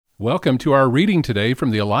Welcome to our reading today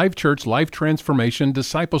from the Alive Church Life Transformation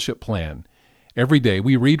Discipleship Plan. Every day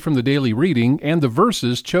we read from the daily reading and the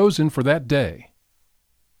verses chosen for that day.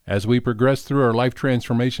 As we progress through our Life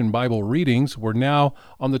Transformation Bible readings, we're now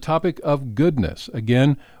on the topic of goodness,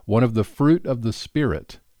 again, one of the fruit of the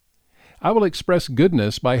Spirit. I will express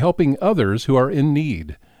goodness by helping others who are in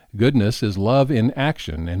need. Goodness is love in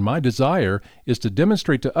action, and my desire is to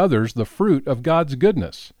demonstrate to others the fruit of God's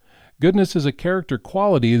goodness. Goodness is a character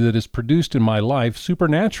quality that is produced in my life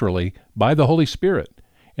supernaturally by the Holy Spirit.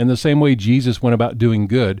 In the same way Jesus went about doing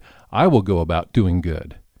good, I will go about doing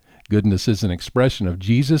good. Goodness is an expression of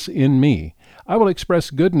Jesus in me. I will express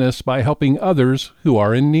goodness by helping others who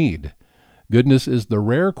are in need. Goodness is the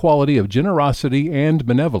rare quality of generosity and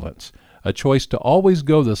benevolence, a choice to always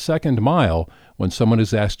go the second mile when someone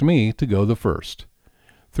has asked me to go the first.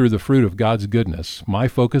 Through the fruit of God's goodness, my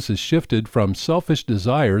focus is shifted from selfish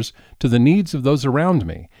desires to the needs of those around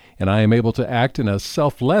me, and I am able to act in a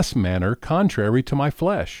selfless manner contrary to my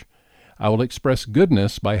flesh. I will express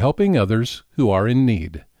goodness by helping others who are in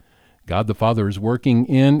need. God the Father is working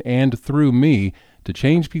in and through me to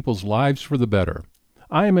change people's lives for the better.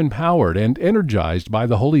 I am empowered and energized by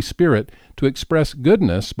the Holy Spirit to express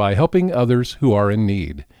goodness by helping others who are in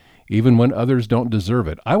need. Even when others don't deserve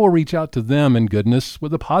it, I will reach out to them in goodness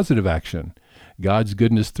with a positive action. God's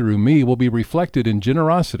goodness through me will be reflected in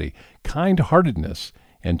generosity, kind-heartedness,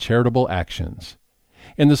 and charitable actions.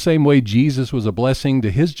 In the same way Jesus was a blessing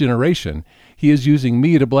to his generation, he is using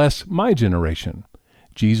me to bless my generation.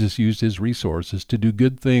 Jesus used his resources to do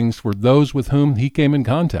good things for those with whom he came in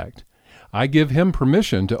contact. I give him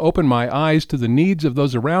permission to open my eyes to the needs of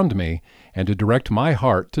those around me and to direct my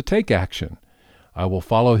heart to take action. I will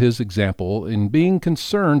follow his example in being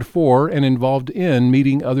concerned for and involved in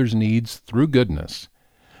meeting others' needs through goodness.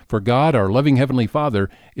 For God, our loving Heavenly Father,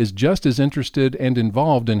 is just as interested and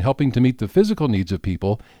involved in helping to meet the physical needs of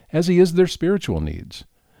people as he is their spiritual needs.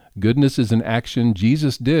 Goodness is an action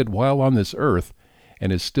Jesus did while on this earth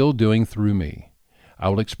and is still doing through me. I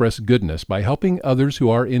will express goodness by helping others who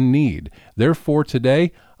are in need. Therefore,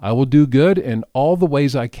 today, I will do good in all the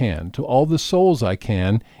ways I can, to all the souls I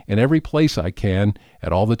can, in every place I can,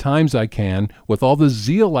 at all the times I can, with all the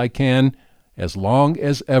zeal I can, as long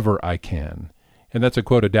as ever I can. And that's a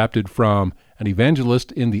quote adapted from an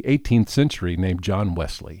evangelist in the 18th century named John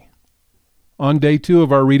Wesley. On day 2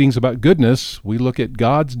 of our readings about goodness, we look at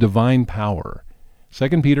God's divine power.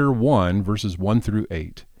 2 Peter 1, verses 1 through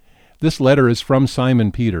 8. This letter is from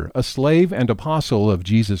Simon Peter, a slave and apostle of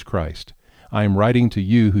Jesus Christ. I am writing to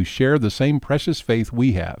you who share the same precious faith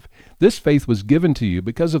we have. This faith was given to you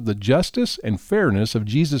because of the justice and fairness of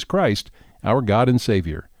Jesus Christ, our God and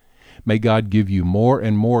Savior. May God give you more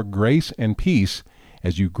and more grace and peace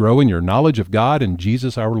as you grow in your knowledge of God and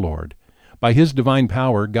Jesus our Lord. By his divine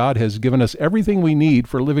power, God has given us everything we need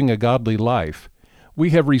for living a godly life. We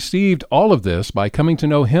have received all of this by coming to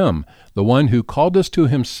know him, the one who called us to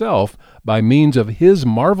himself by means of his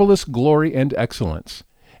marvelous glory and excellence.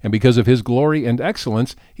 And because of his glory and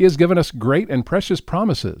excellence, he has given us great and precious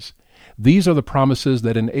promises. These are the promises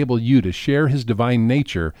that enable you to share his divine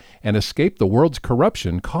nature and escape the world's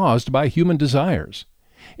corruption caused by human desires.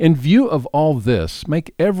 In view of all this,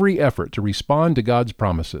 make every effort to respond to God's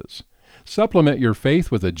promises. Supplement your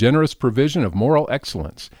faith with a generous provision of moral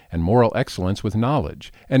excellence, and moral excellence with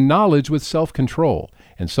knowledge, and knowledge with self-control,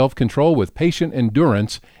 and self-control with patient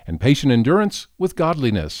endurance, and patient endurance with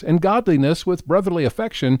godliness, and godliness with brotherly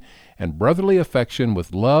affection, and brotherly affection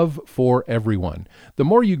with love for everyone. The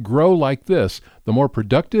more you grow like this, the more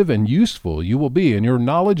productive and useful you will be in your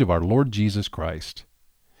knowledge of our Lord Jesus Christ.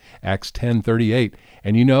 Acts 10:38,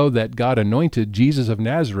 and you know that God anointed Jesus of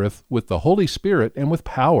Nazareth with the Holy Spirit and with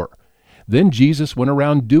power. Then Jesus went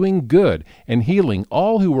around doing good and healing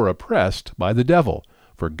all who were oppressed by the devil,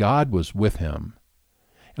 for God was with him.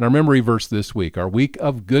 And our memory verse this week, our week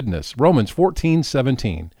of goodness, Romans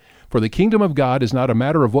 14:17. For the kingdom of God is not a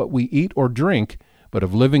matter of what we eat or drink, but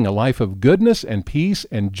of living a life of goodness and peace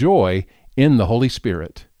and joy in the Holy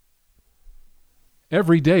Spirit.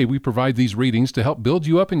 Every day we provide these readings to help build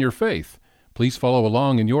you up in your faith. Please follow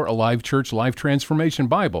along in your Alive Church Life Transformation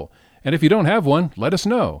Bible. And if you don't have one, let us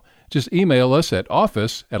know. Just email us at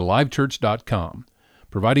office@alivechurch.com.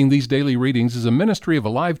 Providing these daily readings is a ministry of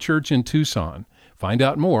Alive Church in Tucson. Find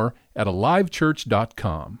out more at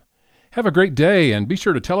alivechurch.com. Have a great day and be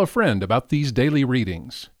sure to tell a friend about these daily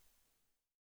readings.